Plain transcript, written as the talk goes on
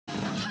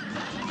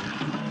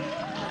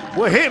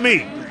What hit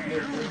me?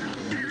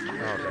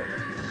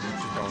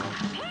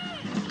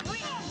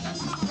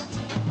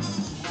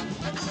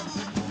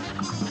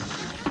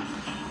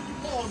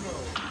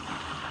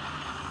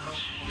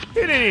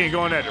 It didn't even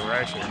go in that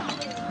direction.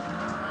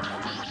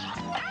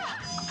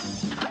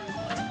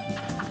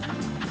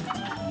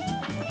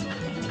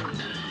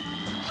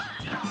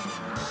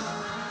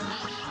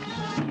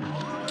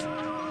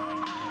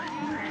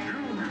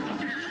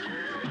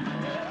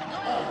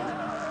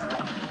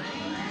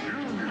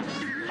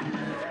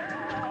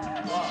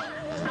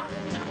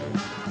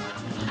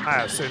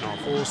 I was sitting on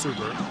full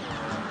super.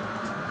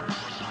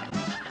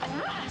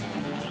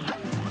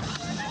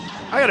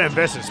 I gotta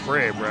invest in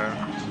spread, bro.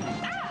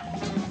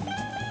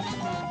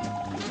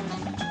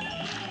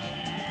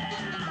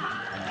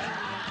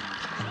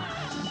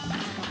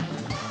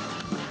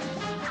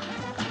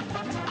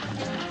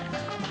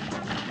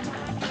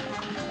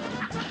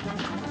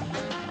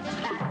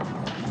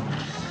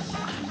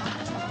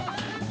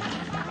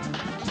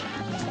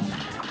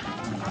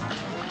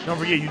 Don't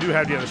forget, you do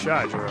have the other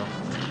shot, Joel.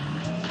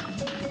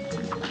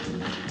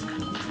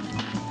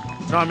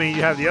 No, I mean,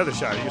 you have the other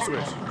shot. You can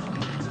switch.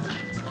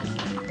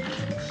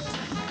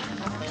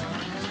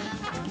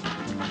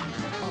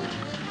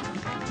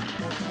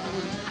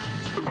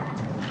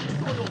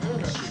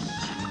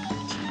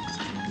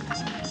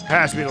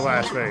 Has to be the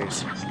last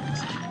phase.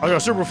 I go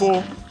super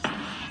full.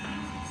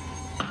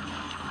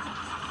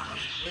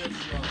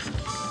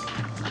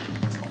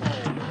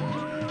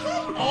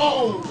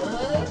 Oh,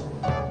 man.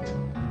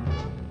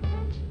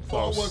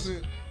 Close. Was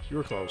it? You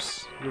were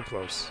close. You were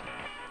close.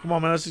 Come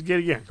on, man. Let's just get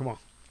it again. Come on.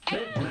 Oh,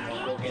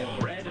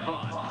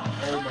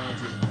 my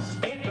goodness.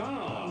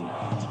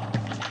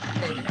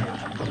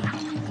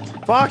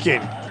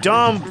 Fucking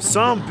dumb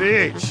some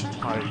bitch.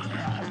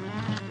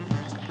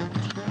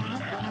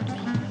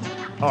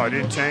 Oh, it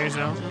didn't change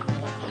now?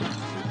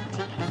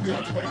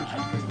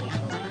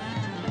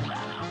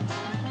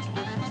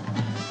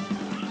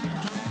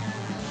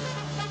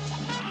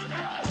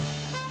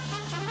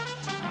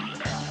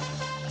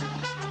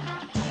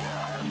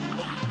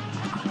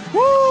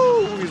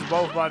 Woo! He's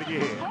both about to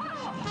get hit.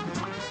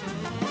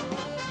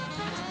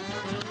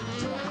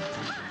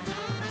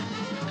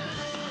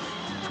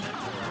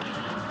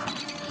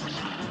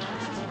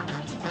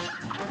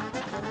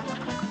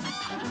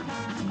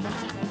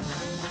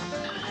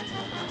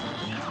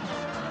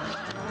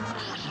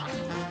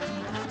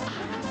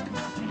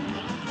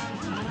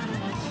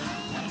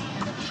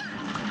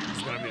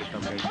 It's gonna be a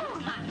cupcake.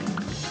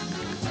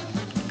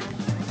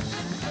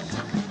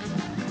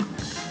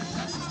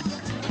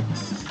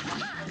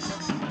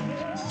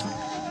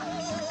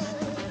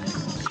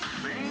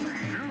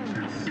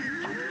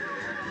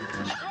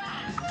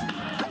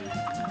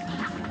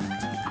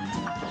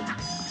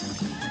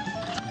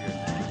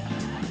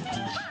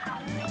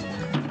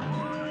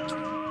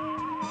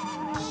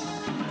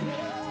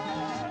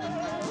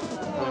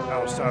 That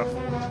was tough.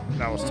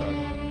 That was tough.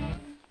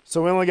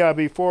 So we only gotta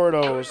be 4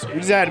 of those. We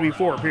just had to be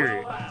 4,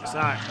 period. It's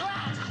not.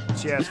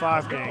 She has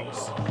 5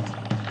 things.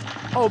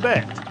 Oh,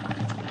 bet.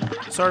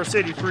 Surf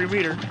City, 3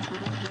 meter.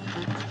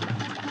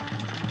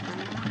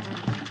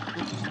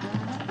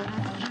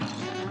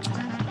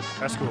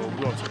 That's cool.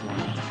 We'll go up to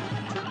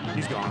 1.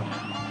 He's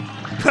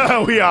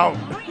gone. We out.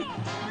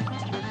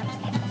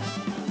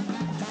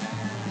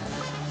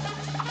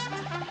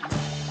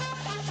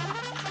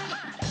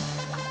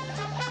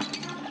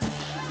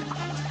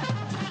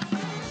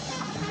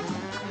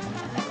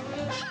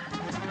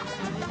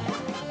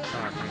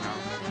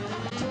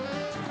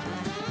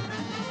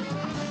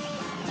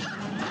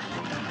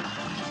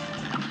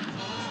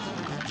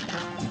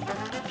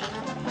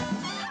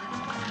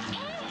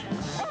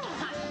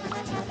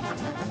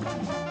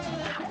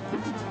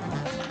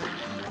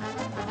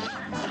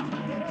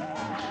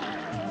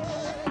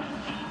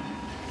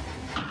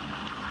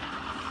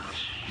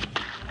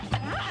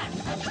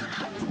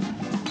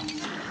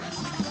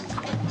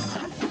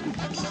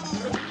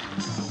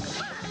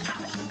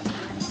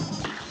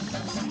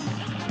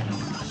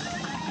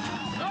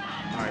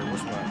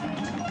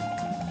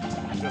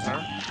 Just her?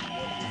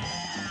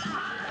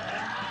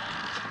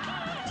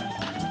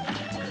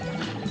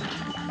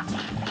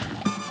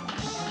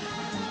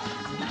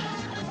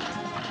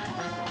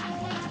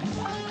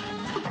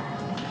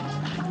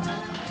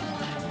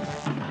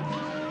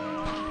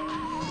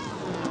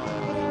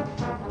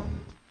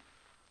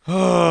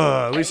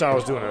 At least I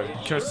was doing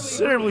a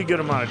considerably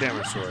good amount of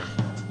damage to her.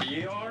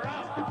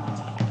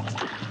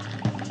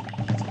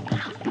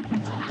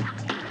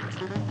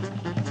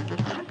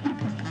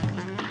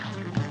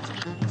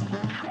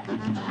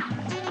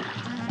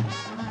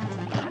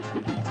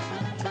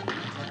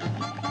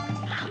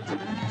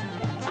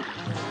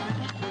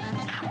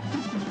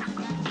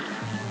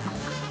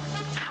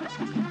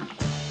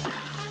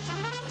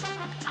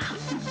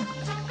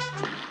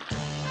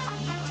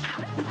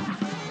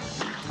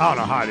 I don't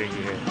know how I didn't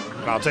get hit,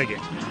 but I'll take it.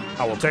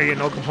 I will take it,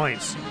 no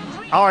complaints.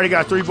 I already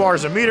got 3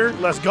 bars a meter.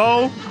 Let's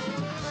go.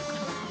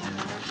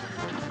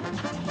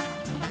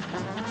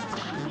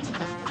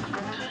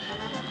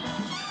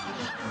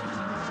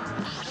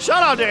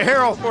 Shout out to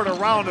Harold for the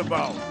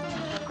roundabout.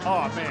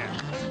 Oh, man.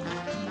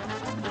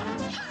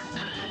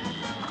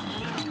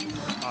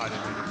 Oh, I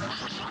didn't mean it.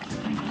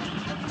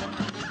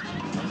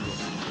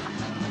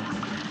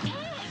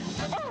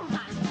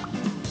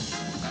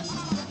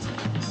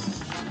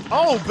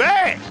 Oh,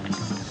 bad.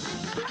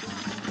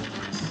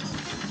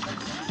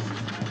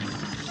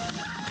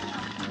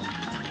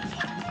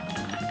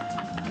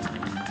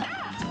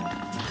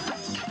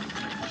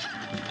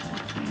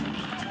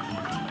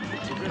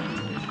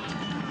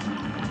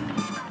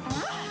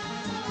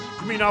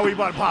 You mean now we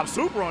about to pop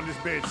super on this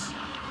bitch?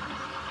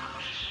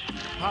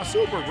 Pop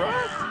super, bro.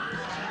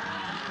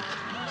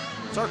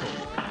 Circle.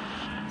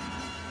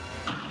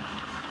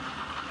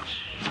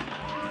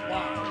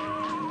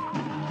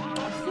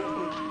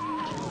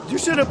 You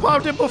should have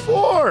popped it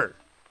before.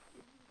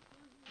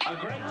 A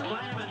great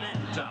slam and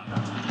then some.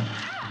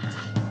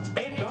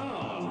 It's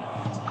on.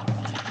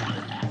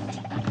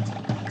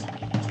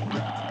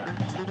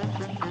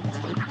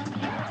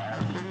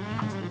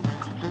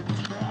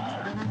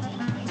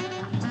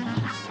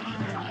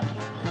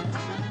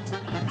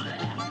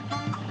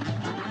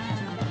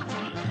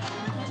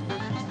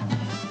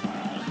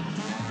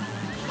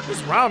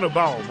 It's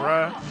roundabout,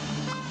 bruh.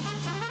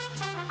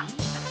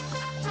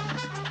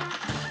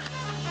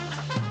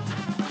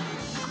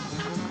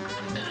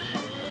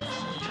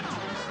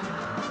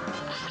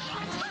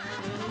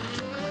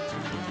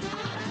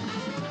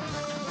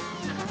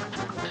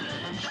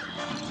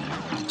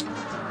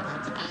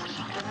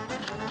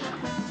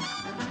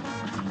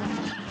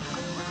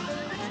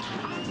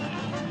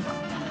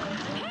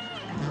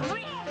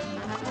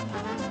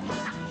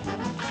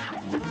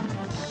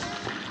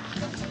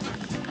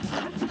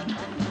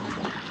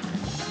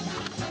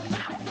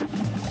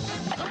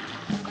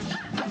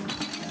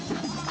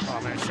 Oh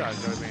man, shot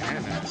is being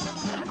in there.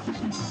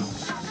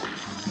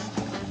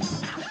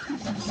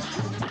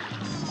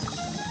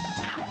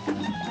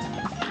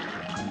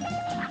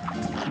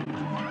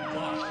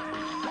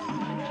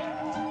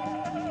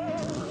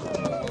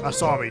 I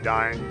saw me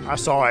dying. I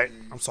saw it.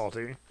 I'm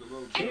salty.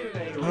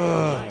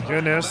 Oh,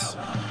 goodness.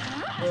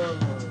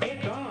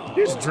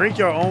 You just drink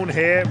your own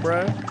head,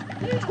 bruh.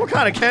 What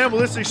kind of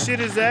cannibalistic shit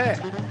is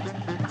that?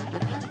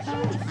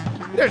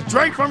 You just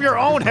drink from your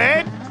own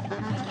head?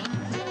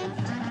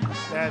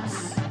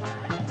 That's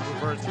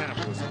reverse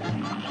cannibalism,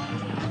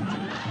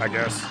 I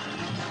guess.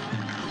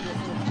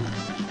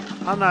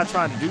 I'm not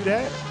trying to do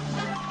that.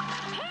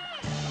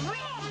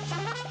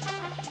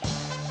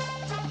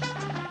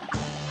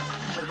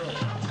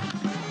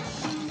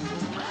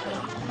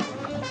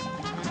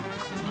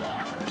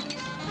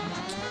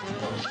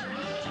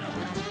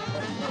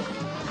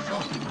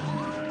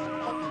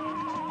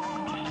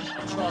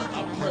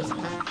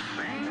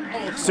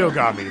 Still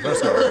got me.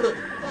 Let's go.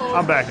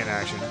 I'm back in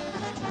action.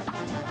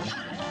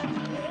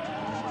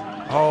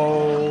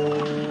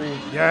 Oh,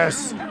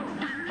 yes.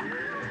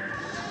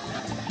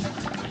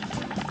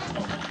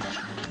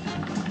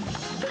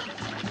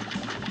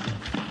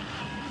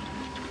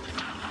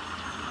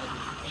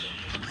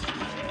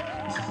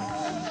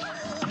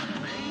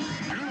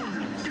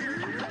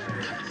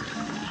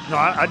 No,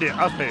 I did.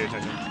 I was paying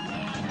attention.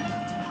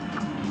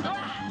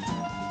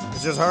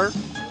 It's just her?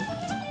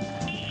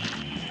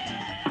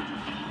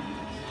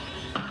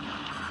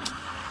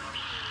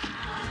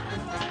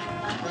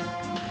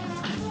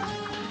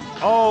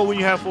 Oh, when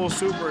you have full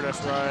super,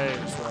 that's right,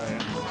 that's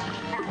right.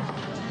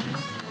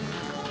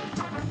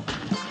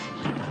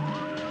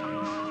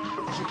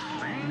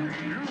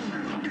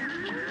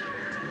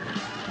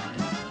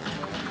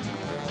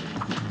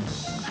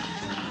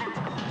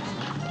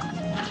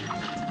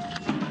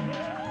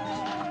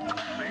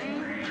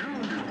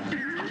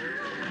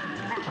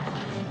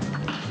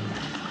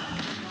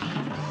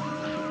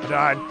 I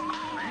died.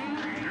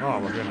 Oh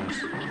my goodness.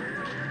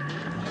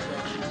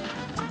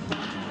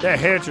 That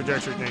head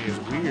trajectory thing is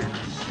weird.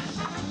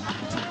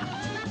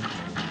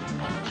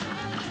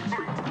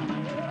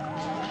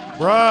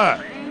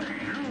 Bruh.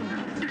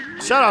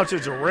 Shout out to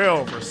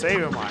Jarrell for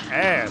saving my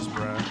ass,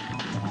 bruh.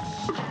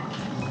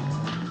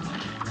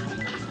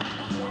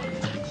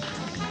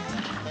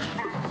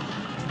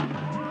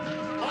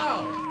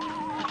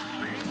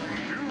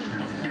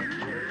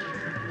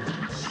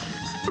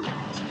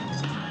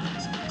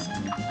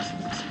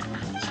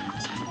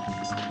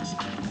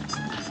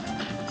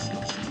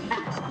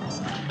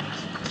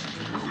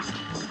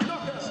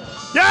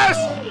 Yes!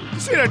 You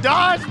see the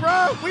dodge,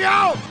 bro? We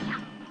out!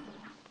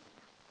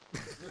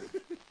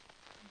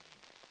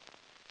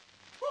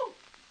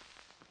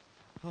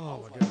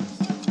 Oh my goodness.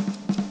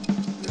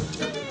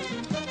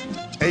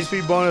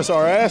 HP bonus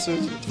our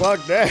asses.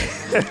 Fuck that.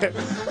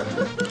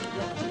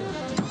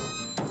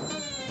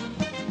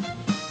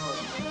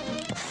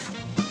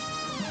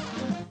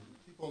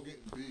 Keep on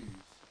getting B's.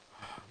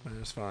 Man,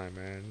 it's fine,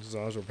 man. As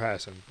long as we're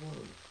passing.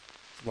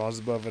 As long as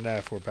it's above an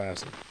F, we're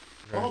passing.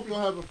 I hope you're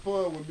having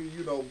fun with me,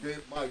 you know,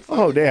 getting Mike's.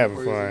 Oh, they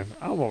having fun.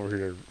 I'm over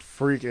here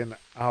freaking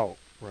out,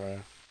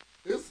 bruh.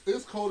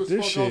 It's cold as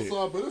This fuck shit.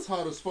 outside, but it's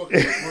hot as fuck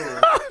in this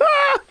room.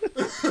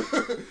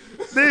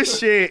 This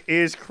shit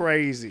is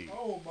crazy.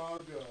 Oh my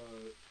god.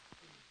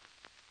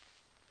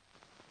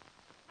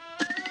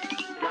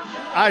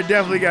 I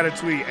definitely got to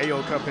tweet.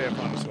 Ayo, Cuphead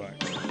found the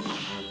swag.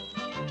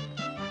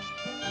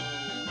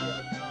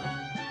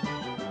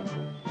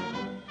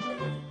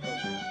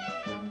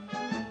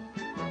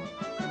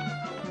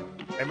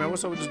 Hey man,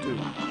 what's up with this dude?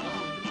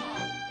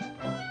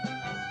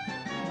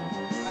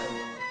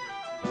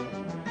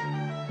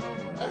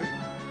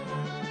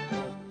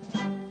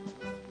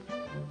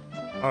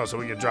 Oh, so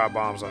we can drop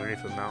bombs underneath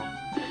him now.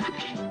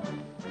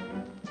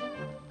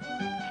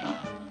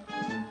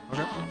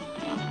 Okay.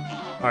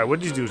 All right, what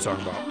did these dudes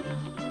talking about?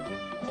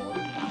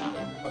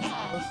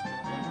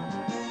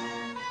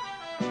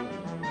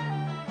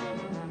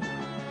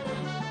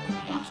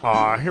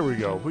 Aw, here we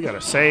go. We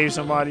gotta save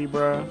somebody,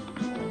 bruh.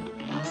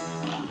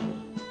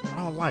 I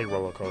don't like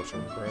roller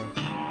coasters, bruh.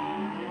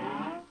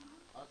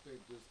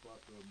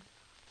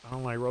 I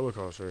don't like roller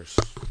coasters.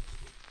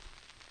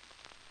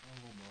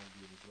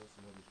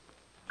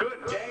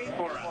 Good day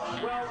for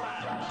us. Well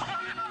done.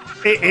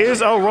 It is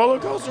a roller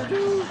coaster,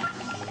 dude.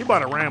 He about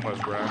to ram us,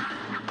 bruh.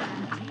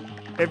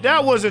 If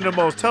that wasn't the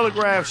most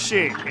telegraphed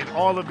shit in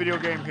all of video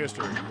game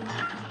history.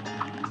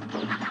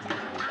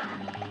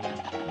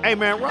 Hey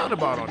man,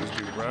 roundabout on this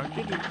dude, bro.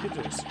 Get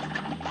this.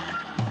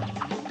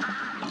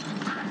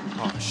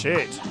 Oh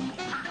shit.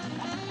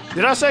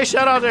 Did I say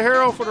shout out to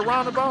Hero for the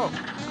roundabout?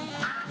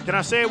 Can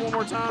I say it one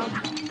more time?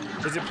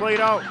 Is it played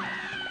out?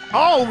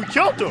 Oh, we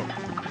killed him.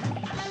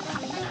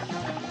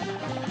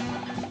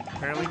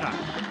 Apparently not.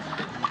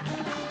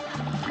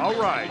 All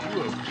right,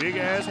 you a big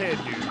ass head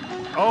dude.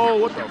 Oh,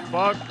 what the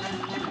fuck?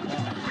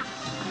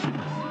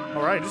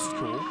 All right, this is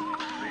cool.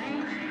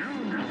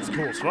 It's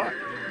cool as fuck.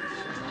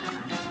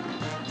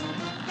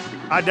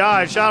 I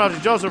died. Shout out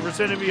to Joseph for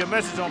sending me a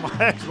message on my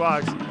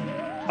Xbox.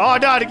 Oh, I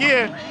died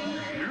again.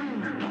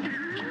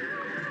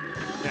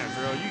 Damn,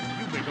 girl,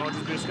 you've been going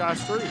through this guy's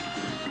street.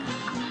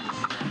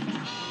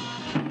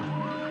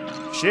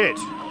 Shit.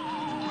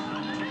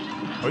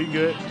 Oh, you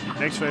good?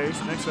 Next phase.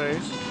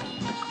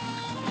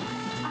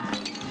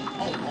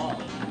 Oh, wow.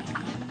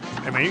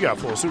 Hey, man, you got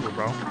full super,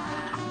 bro.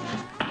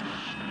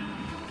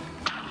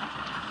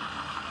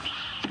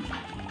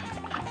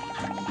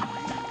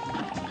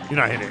 You're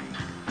not hitting.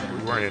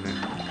 We weren't hitting.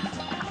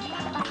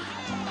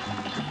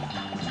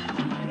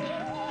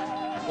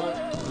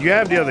 You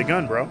have the other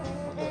gun, bro.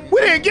 We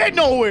didn't get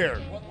nowhere.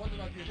 What did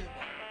I get hit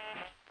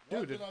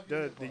by?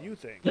 Dude, the you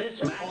thing.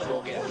 This match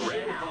will get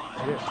red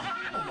hot.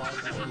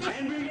 Yeah.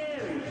 And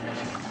begin.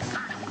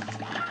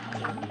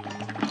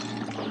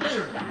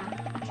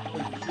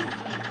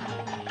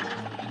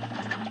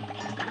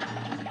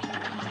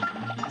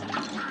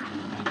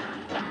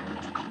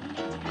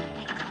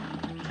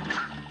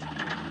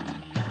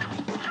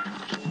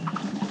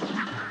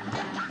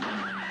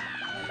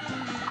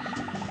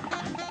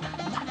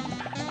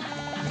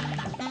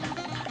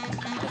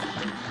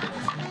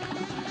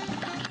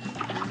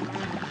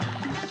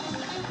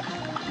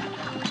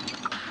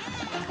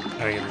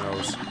 I didn't get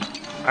those.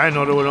 I didn't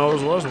know there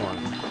was one.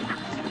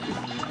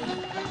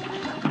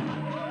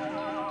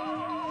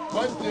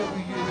 What did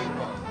we get hit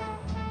by?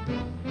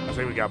 I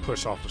think we got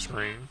pushed off the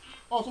screen.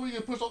 Oh, so we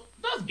get pushed off.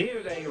 That's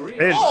Here's a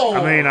real.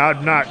 I mean,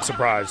 I'm not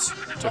surprised,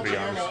 to be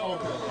honest.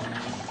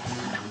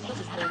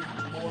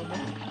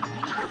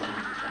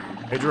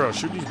 Hey, Drew,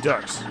 shoot these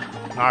ducks.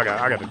 No, I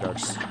got the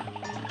ducks.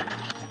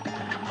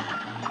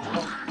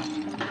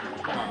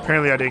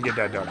 Apparently, I didn't get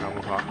that duck.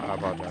 I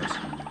apologize.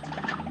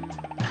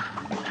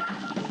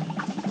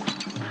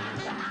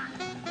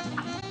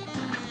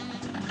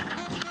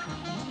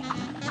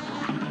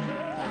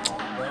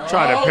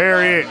 Try to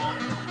parry it.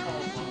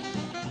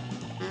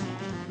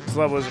 This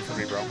level isn't for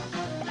me, bro.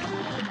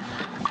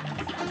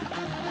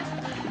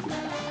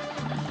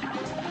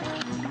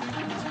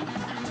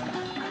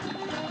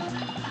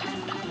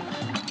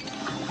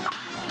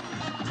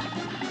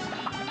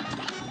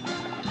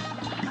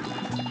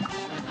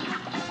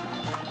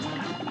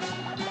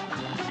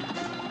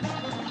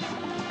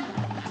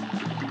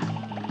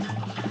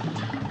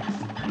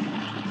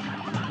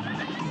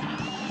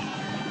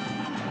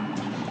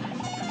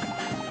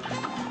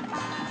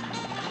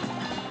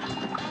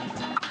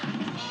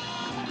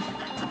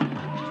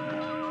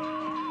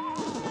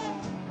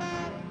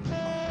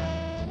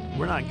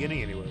 We're not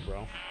getting anywhere,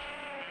 bro.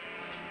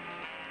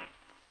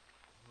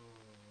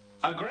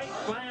 A great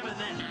slam and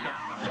then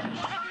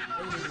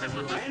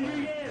some. And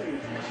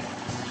begin.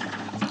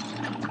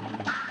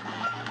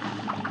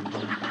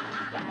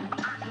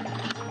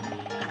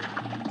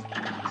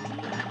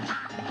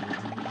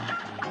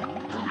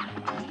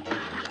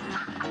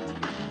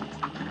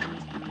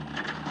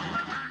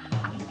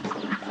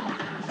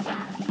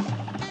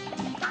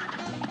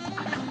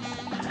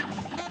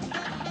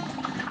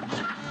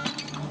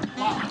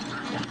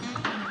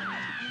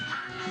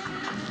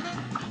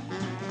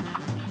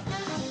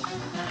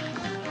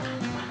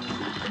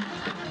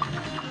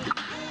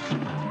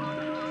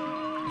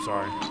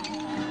 Sorry.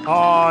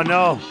 Oh,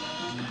 no.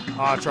 Oh,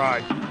 I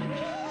tried.